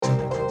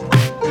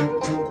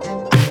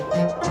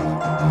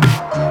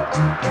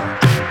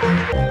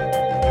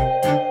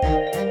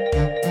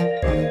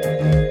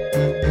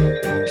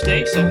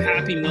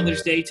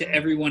Day to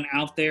everyone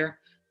out there.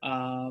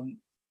 I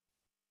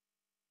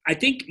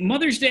think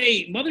Mother's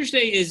Day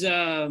is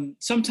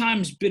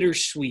sometimes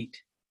bittersweet.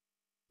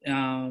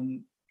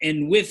 And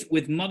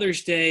with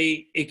Mother's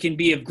Day, it can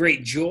be of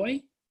great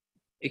joy.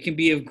 It can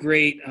be of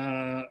great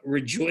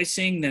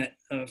rejoicing that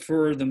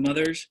for the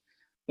mothers.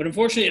 But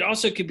unfortunately, it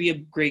also could be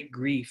of great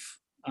grief.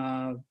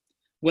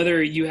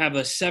 Whether you have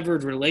a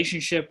severed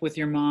relationship with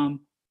your mom,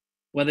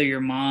 whether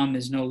your mom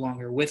is no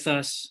longer with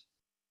us,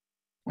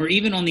 or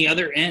even on the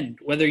other end,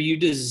 whether you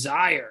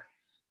desire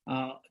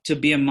to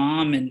be a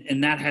mom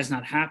and that has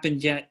not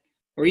happened yet,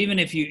 or even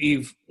if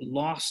you've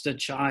lost a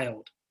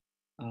child.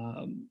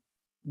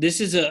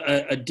 This is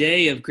a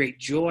day of great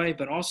joy,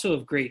 but also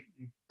of great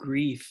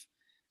grief.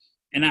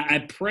 And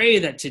I pray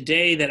that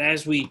today, that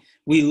as we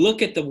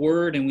look at the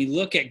Word and we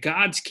look at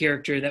God's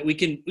character, that we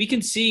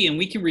can see and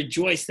we can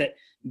rejoice that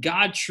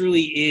God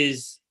truly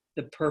is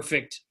the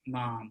perfect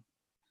mom.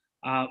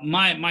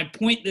 My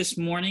point this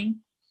morning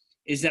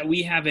is that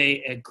we have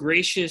a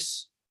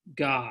gracious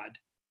God,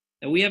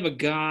 that we have a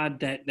God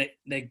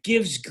that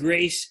gives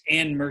grace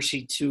and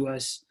mercy to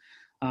us.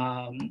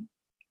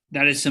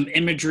 That is some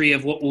imagery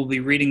of what we'll be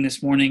reading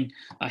this morning: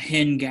 a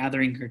hen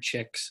gathering her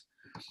chicks.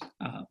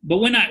 But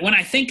when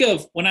I think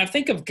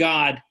of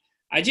God,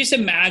 I just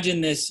imagine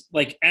this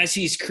like as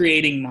He's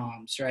creating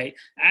moms, right?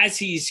 As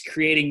He's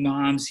creating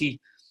moms,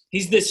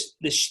 He's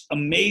this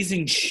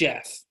amazing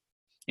chef,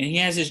 and He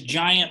has this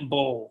giant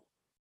bowl,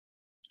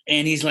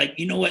 and He's like,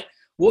 you know what?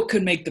 What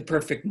could make the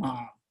perfect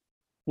mom?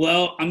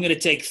 Well, I'm going to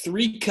take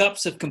 3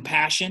 cups of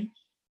compassion,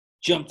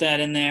 jump that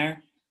in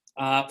there.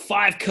 5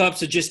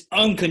 cups of just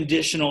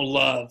unconditional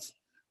love.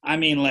 I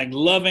mean, like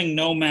loving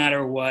no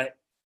matter what.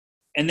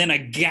 And then a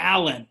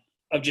gallon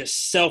of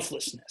just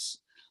selflessness.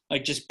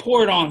 Like just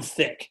pour it on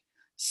thick.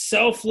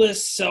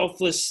 Selfless,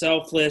 selfless,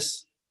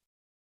 selfless.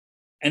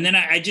 And then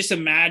I just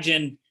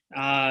imagine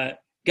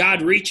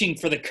God reaching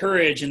for the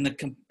courage and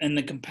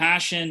the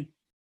compassion,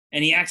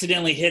 and He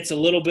accidentally hits a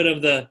little bit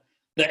of the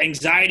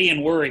anxiety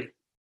and worry,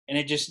 and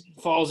it just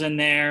falls in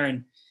there,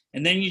 and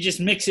then you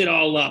just mix it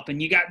all up,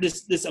 and you got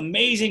this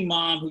amazing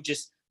mom who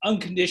just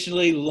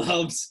unconditionally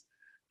loves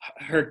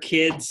her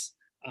kids.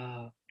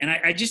 And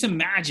I just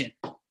imagine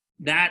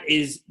that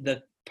is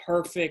the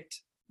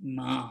perfect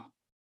mom.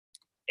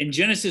 In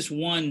Genesis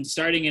 1,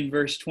 starting in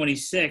verse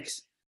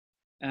 26,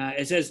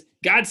 it says,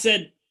 God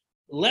said,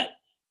 let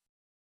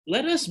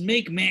us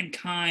make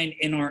mankind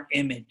in our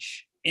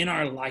image, in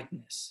our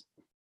likeness.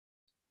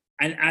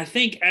 And I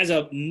think as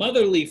a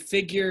motherly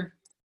figure,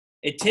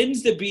 it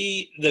tends to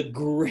be the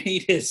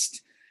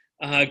greatest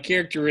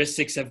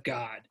characteristics of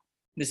God.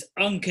 This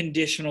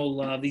unconditional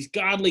love, these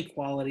godly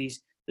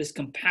qualities, this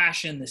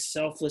compassion, this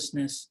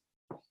selflessness.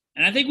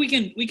 And I think we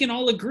can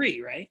all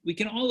agree, right? We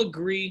can all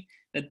agree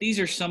that these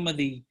are some of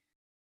the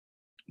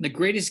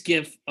greatest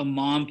gift a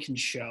mom can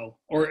show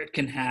or it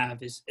can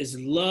have is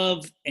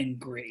love and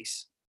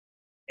grace.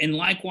 And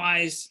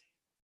likewise,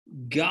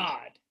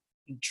 God,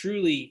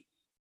 truly,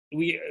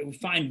 we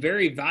find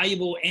very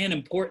valuable and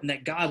important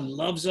that God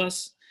loves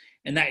us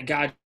and that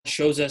God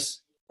shows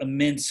us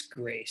immense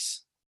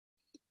grace.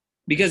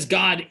 Because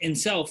God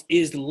Himself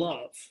is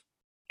love,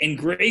 and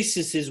grace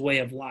is His way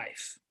of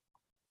life.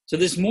 So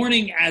this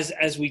morning,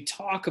 as we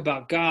talk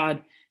about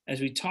God,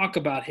 as we talk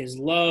about His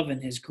love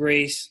and His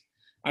grace,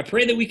 I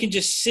pray that we can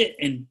just sit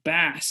and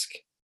bask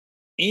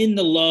in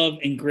the love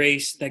and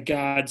grace that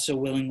God so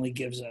willingly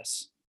gives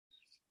us.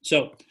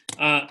 So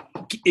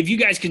if you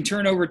guys can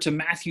turn over to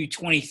Matthew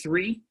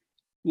 23,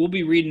 we'll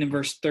be reading in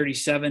verse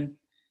 37.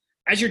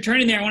 As you're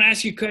turning there, I want to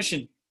ask you a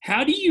question.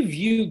 How do you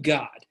view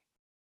God?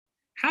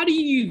 How do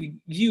you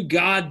view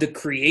God, the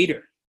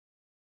Creator?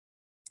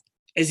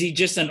 Is He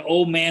just an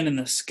old man in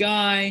the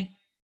sky?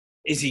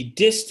 Is He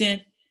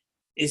distant?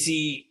 Is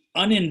He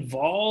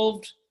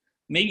uninvolved?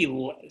 Maybe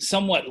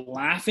somewhat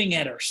laughing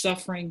at our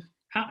suffering?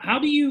 How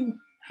do you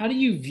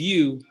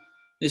view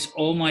this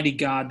almighty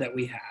God that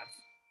we have?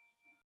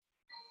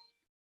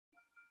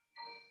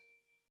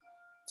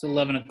 It's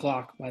 11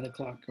 o'clock by the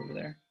clock over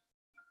there.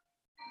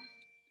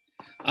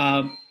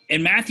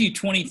 In Matthew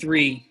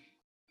 23,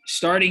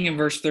 starting in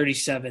verse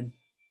 37,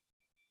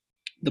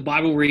 the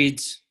Bible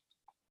reads,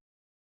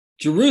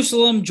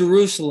 Jerusalem,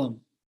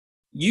 Jerusalem,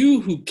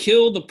 you who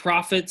kill the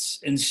prophets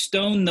and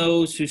stone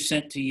those who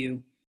sent to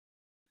you.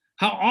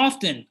 How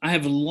often I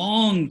have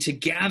longed to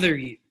gather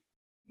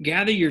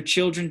your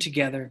children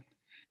together,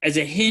 as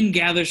a hen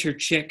gathers her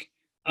chick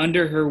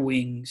under her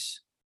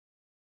wings.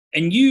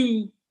 And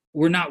you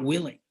were not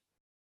willing.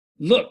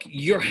 Look,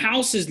 your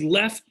house is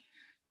left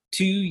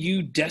to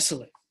you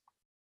desolate.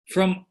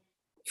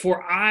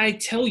 For I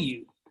tell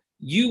you,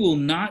 you will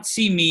not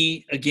see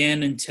me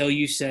again until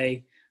you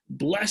say,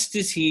 blessed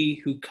is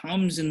he who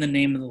comes in the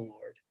name of the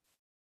Lord.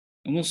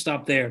 And we'll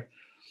stop there.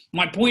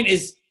 My point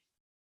is,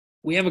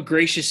 we have a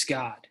gracious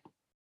God.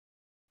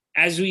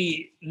 As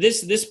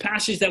this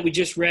passage that we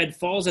just read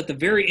falls at the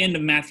very end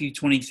of Matthew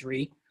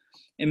 23.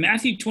 And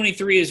Matthew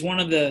 23 is one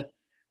of the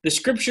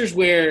scriptures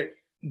where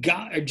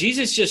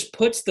Jesus just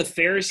puts the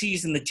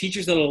Pharisees and the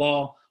teachers of the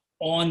law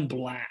on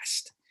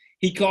blast.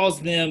 He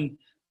calls them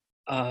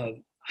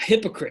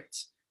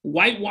hypocrites,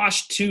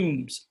 whitewashed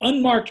tombs,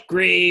 unmarked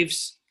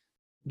graves,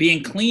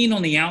 being clean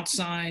on the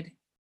outside,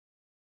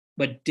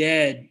 but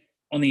dead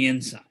on the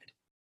inside.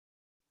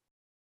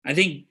 I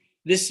think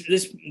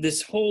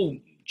this whole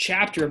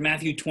chapter of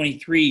Matthew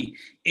 23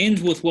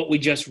 ends with what we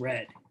just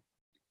read.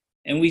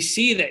 And we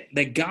see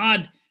that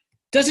God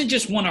doesn't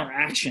just want our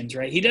actions,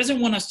 right? He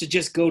doesn't want us to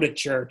just go to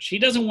church. He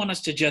doesn't want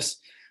us to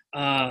just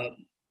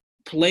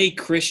play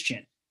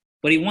Christian,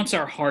 but he wants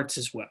our hearts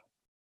as well.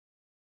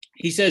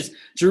 He says,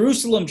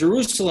 Jerusalem,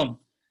 Jerusalem,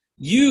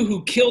 you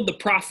who killed the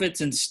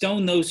prophets and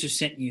stoned those who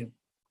sent you.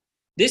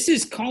 This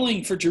is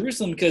calling for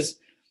Jerusalem because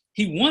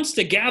he wants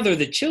to gather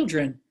the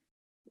children.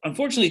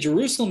 Unfortunately,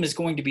 Jerusalem is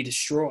going to be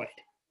destroyed.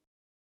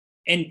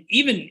 And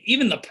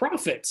even the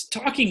prophets,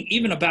 talking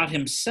even about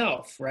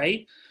himself,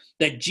 right?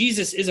 That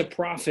Jesus is a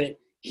prophet,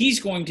 he's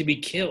going to be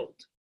killed.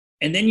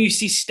 And then you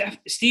see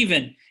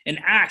Stephen in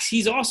Acts,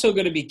 he's also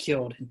going to be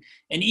killed.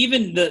 And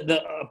even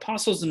the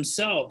apostles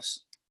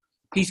themselves,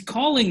 he's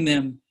calling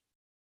them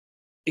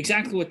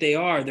exactly what they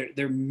are.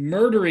 They're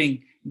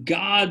murdering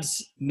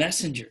God's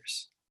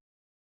messengers.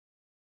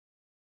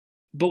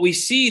 But we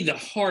see the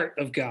heart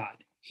of God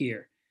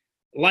here.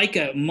 Like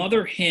a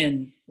mother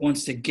hen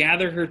wants to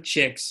gather her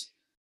chicks,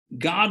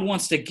 God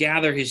wants to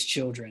gather his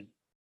children.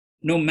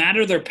 No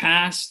matter their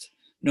past,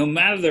 no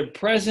matter their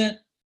present,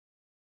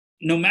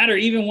 no matter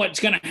even what's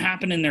going to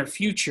happen in their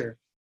future,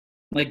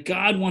 like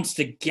God wants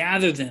to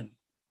gather them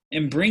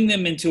and bring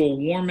them into a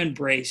warm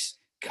embrace,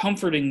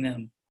 comforting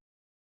them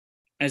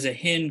as a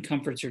hen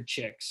comforts her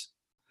chicks.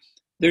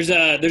 There's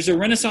a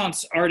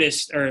Renaissance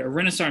artist or a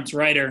Renaissance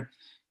writer,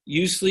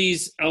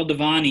 Ulysses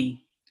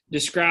Eldavani,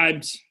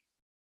 describes,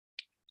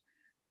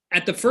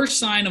 at the first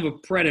sign of a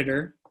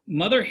predator,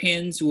 mother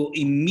hens will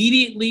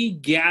immediately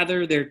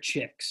gather their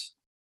chicks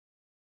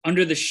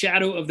under the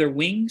shadow of their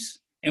wings,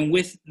 and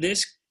with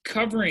this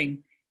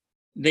covering,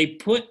 they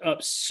put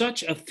up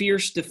such a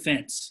fierce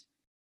defense,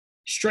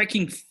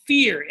 striking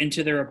fear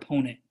into their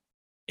opponent.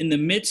 In the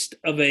midst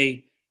of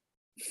a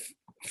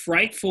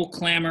frightful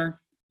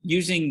clamor,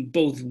 using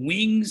both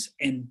wings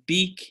and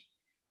beak,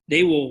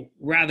 they will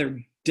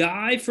rather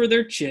die for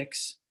their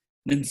chicks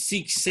than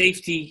seek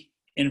safety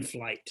in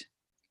flight.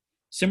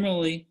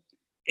 Similarly,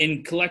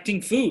 in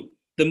collecting food,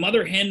 the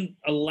mother hen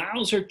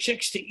allows her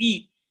chicks to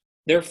eat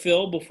their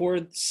fill before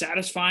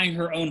satisfying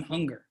her own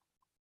hunger.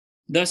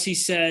 Thus, he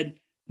said,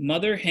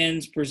 mother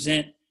hens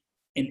present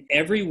in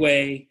every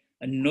way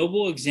a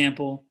noble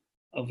example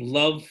of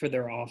love for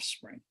their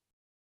offspring.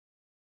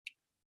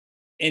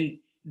 And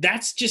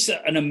that's just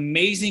an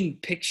amazing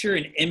picture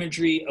and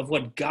imagery of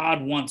what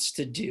God wants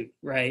to do,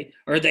 right?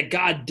 Or that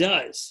God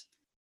does,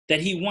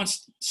 that he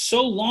wants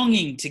so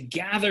longing to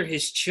gather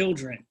his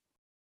children,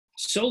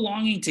 so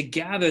longing to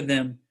gather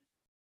them.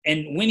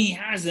 And when he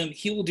has them,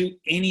 he will do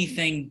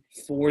anything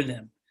for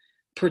them,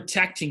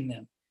 protecting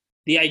them.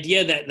 The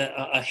idea that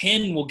a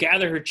hen will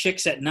gather her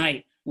chicks at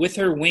night with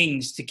her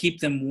wings to keep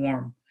them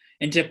warm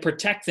and to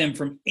protect them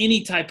from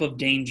any type of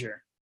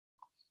danger.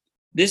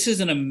 This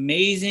is an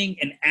amazing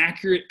and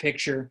accurate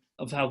picture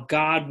of how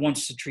God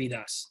wants to treat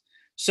us.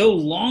 So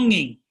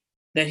longing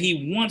that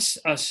he wants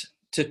us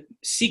to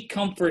seek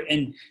comfort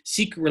and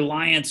seek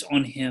reliance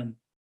on him.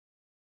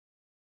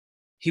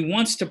 He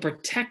wants to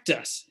protect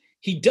us.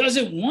 He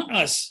doesn't want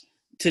us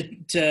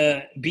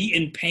to be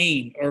in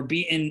pain or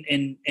be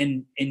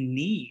in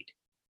need.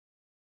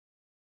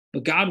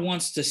 But God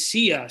wants to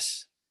see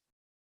us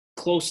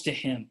close to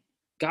him.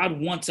 God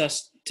wants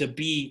us to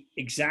be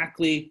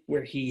exactly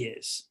where he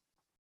is.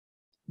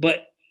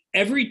 But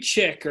every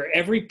chick or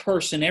every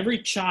person, every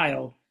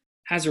child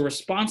has a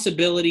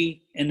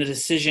responsibility and a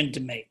decision to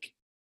make.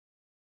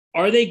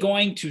 Are they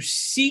going to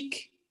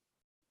seek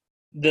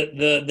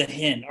the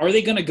hen? Are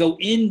they going to go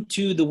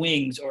into the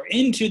wings or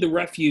into the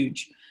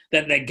refuge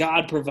that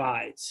God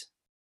provides?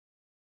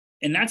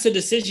 And that's a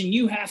decision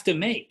you have to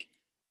make.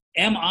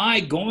 Am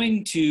I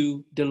going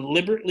to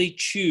deliberately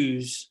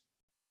choose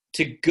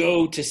to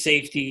go to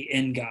safety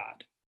in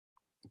God?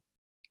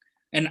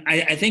 And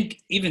I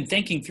think even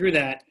thinking through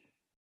that,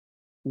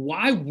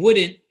 why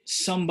wouldn't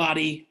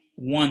somebody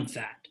want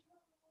that?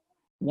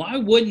 Why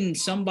wouldn't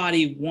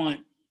somebody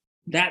want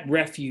that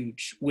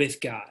refuge with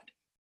God?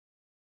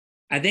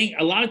 I think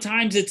a lot of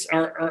times it's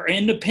our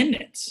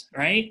independence,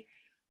 right?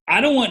 I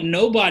don't want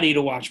nobody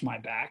to watch my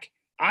back.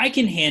 I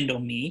can handle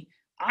me.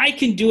 I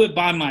can do it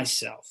by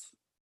myself.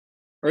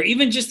 Or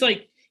even just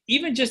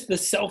the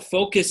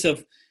self-focus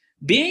of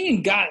being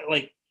in God,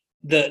 like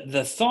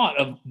the thought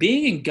of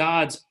being in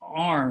God's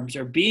arms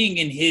or being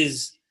in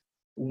his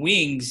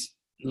wings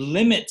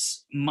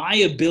limits my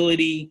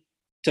ability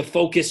to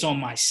focus on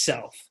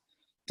myself,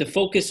 to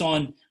focus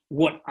on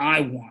what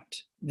I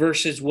want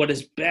versus what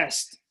is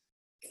best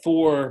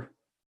for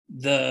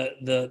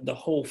the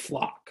whole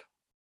flock.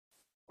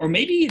 Or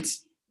maybe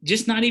it's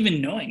just not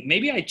even knowing.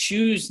 Maybe I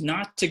choose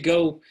not to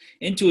go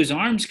into his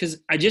arms because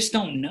I just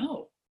don't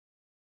know.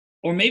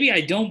 Or maybe I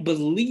don't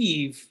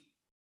believe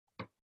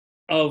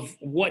of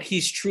what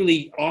he's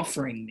truly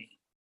offering me.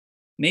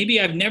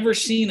 Maybe I've never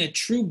seen a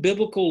true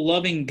biblical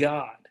loving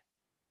God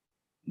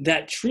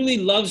that truly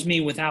loves me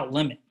without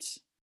limits.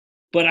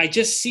 But I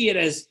just see it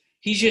as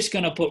he's just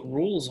going to put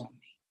rules on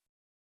me.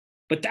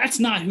 But that's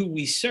not who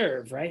we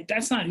serve, right?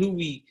 That's not who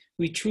we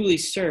truly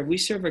serve. We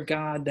serve a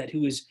God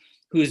who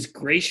is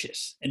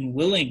gracious and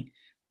willing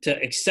to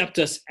accept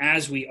us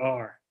as we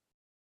are.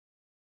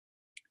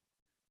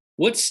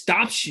 What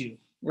stops you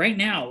right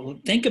now?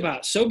 Think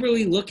about,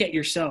 soberly look at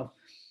yourself.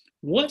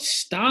 What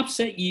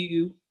stops at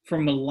you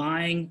from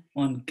relying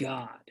on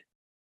God?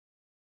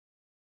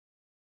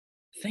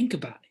 Think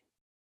about it.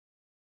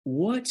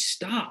 What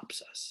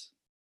stops us?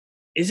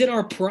 Is it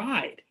our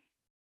pride?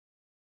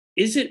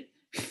 Is it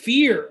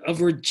fear of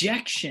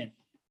rejection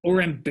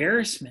or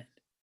embarrassment?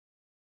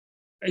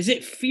 Is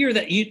it fear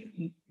that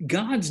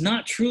God's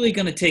not truly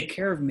going to take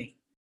care of me?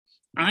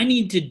 I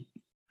need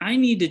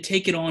to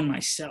take it on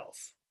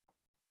myself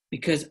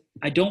because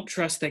I don't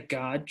trust that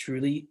God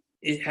truly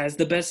has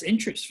the best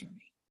interest for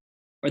me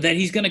or that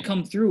he's going to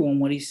come through on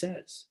what he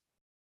says.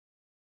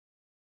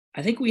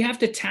 I think we have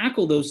to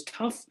tackle those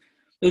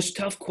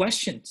tough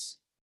questions,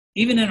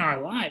 even in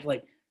our life.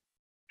 Like,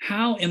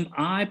 how am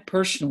I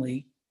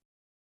personally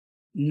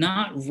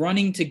not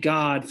running to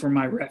God for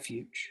my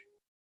refuge?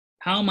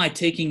 How am I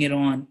taking it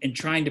on and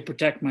trying to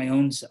protect my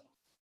own self?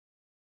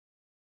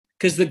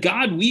 Because the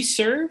God we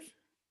serve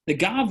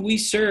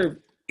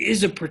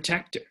is a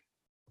protector.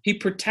 He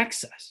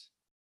protects us,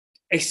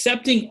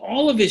 accepting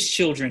all of his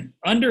children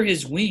under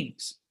his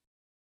wings.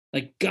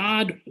 Like,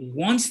 God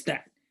wants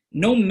that.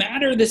 No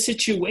matter the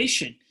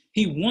situation,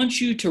 he wants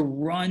you to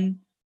run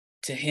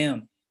to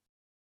him.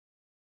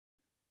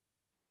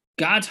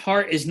 God's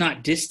heart is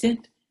not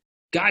distant.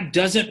 God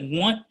doesn't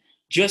want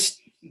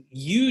just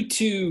you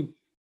to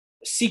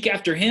seek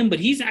after him, but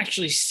he's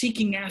actually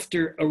seeking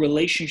after a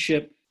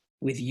relationship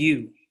with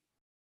you.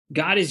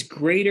 God is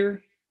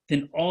greater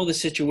than all the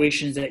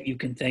situations that you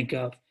can think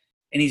of,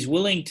 and he's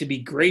willing to be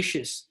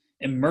gracious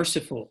and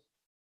merciful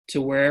to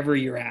wherever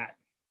you're at.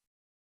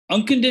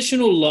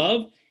 Unconditional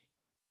love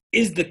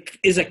is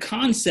a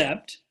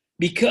concept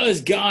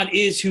because God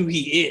is who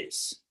he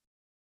is.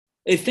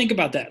 And think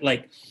about that.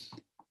 Like,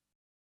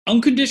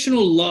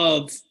 unconditional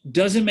love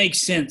doesn't make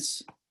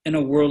sense in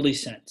a worldly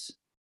sense.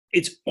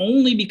 It's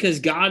only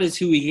because God is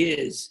who he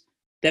is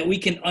that we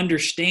can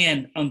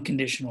understand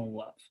unconditional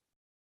love.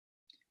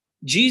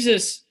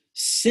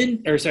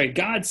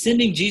 God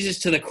sending Jesus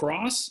to the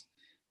cross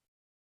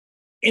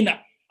in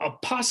a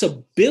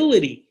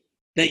possibility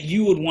that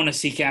you would want to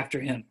seek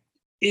after him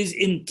is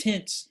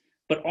intense,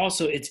 but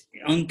also it's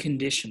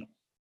unconditional,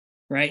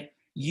 right?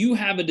 You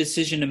have a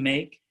decision to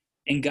make,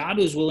 and God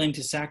was willing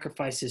to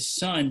sacrifice his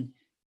son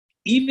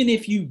even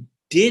if you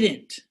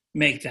didn't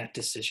make that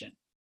decision.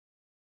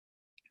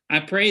 I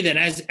pray that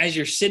as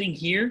you're sitting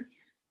here,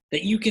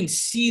 that you can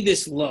see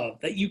this love,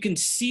 that you can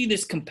see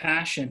this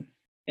compassion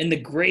and the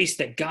grace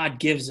that God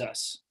gives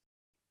us.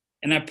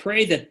 And I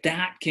pray that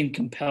can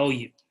compel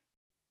you.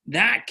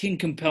 That can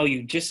compel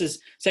you, just as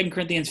 2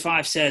 Corinthians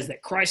 5 says,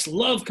 that Christ's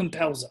love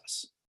compels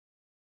us,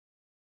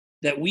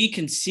 that we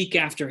can seek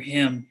after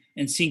him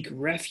and seek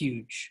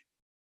refuge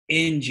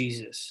in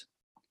Jesus.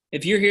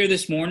 If you're here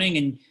this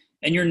morning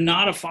and you're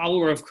not a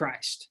follower of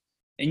Christ,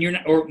 and you're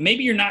not, or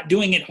maybe you're not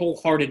doing it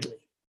wholeheartedly,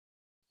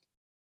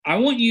 I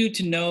want you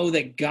to know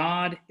that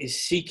God is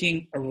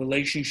seeking a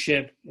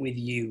relationship with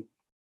you.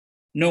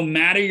 No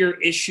matter your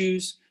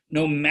issues,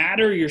 no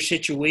matter your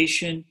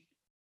situation,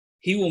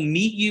 he will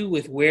meet you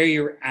with where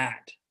you're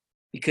at,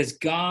 because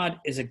God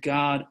is a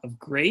God of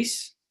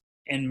grace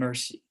and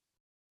mercy,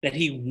 that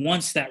he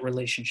wants that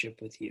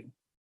relationship with you.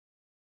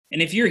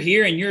 And if you're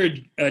here and you're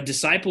a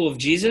disciple of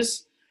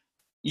Jesus,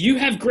 you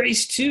have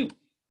grace too.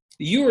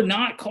 You are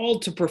not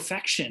called to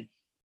perfection,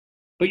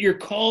 but you're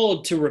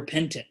called to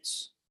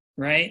repentance,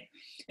 right?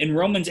 In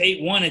Romans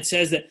 8:1, it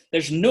says that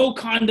there's no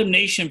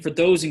condemnation for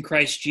those in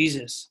Christ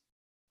Jesus.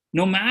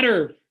 No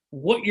matter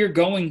what you're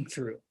going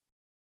through,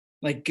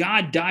 like,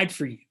 God died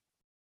for you.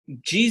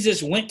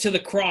 Jesus went to the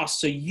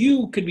cross so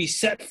you could be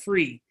set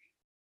free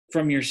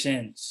from your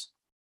sins.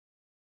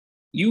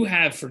 You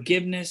have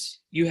forgiveness.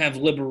 You have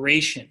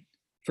liberation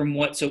from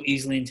what so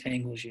easily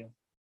entangles you.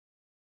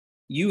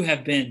 You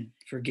have been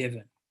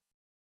forgiven.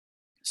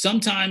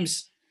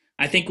 Sometimes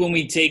I think when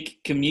we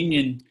take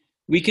communion,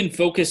 we can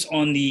focus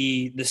on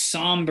the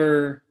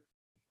somber,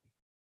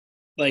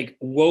 like,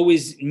 woe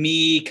is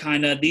me,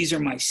 kind of, these are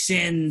my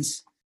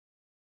sins.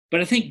 But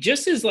I think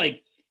just as,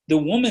 like, the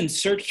woman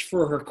searched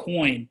for her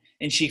coin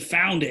and she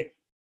found it,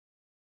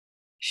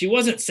 she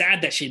wasn't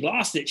sad that she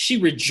lost it. She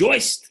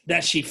rejoiced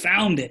that she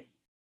found it.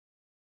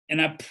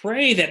 And I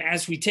pray that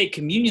as we take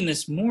communion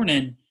this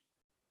morning,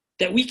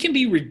 that we can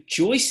be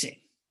rejoicing.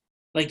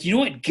 Like, you know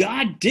what?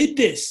 God did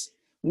this.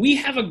 We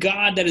have a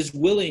God that is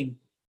willing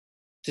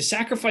to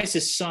sacrifice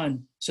his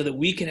son so that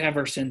we can have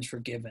our sins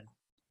forgiven.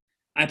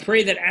 I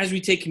pray that as we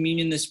take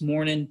communion this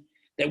morning,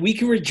 that we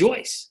can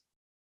rejoice,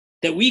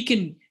 that we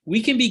can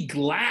be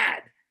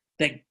glad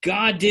that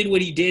God did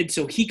what he did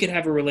so he could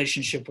have a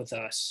relationship with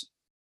us.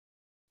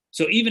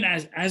 So even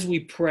as we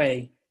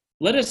pray,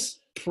 let us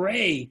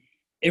pray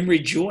and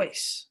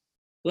rejoice.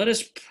 Let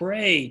us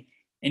pray.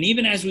 And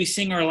even as we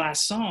sing our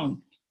last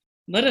song,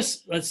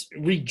 let's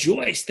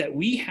rejoice that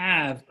we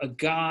have a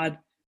God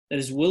that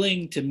is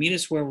willing to meet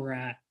us where we're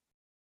at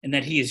and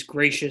that he is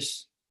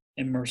gracious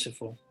and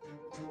merciful.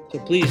 So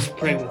please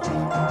pray with me.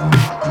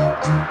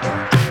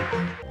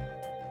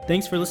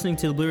 Thanks for listening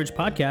to the Blue Ridge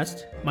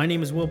Podcast. My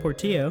name is Will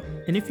Portillo,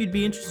 and if you'd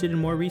be interested in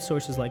more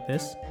resources like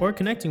this or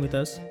connecting with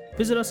us,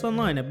 visit us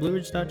online at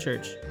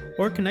blueridge.church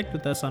or connect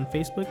with us on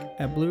Facebook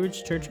at Blue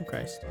Ridge Church of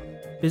Christ.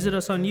 Visit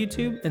us on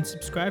YouTube and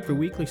subscribe for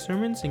weekly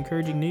sermons,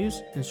 encouraging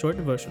news, and short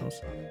devotionals.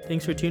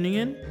 Thanks for tuning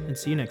in, and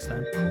see you next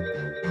time.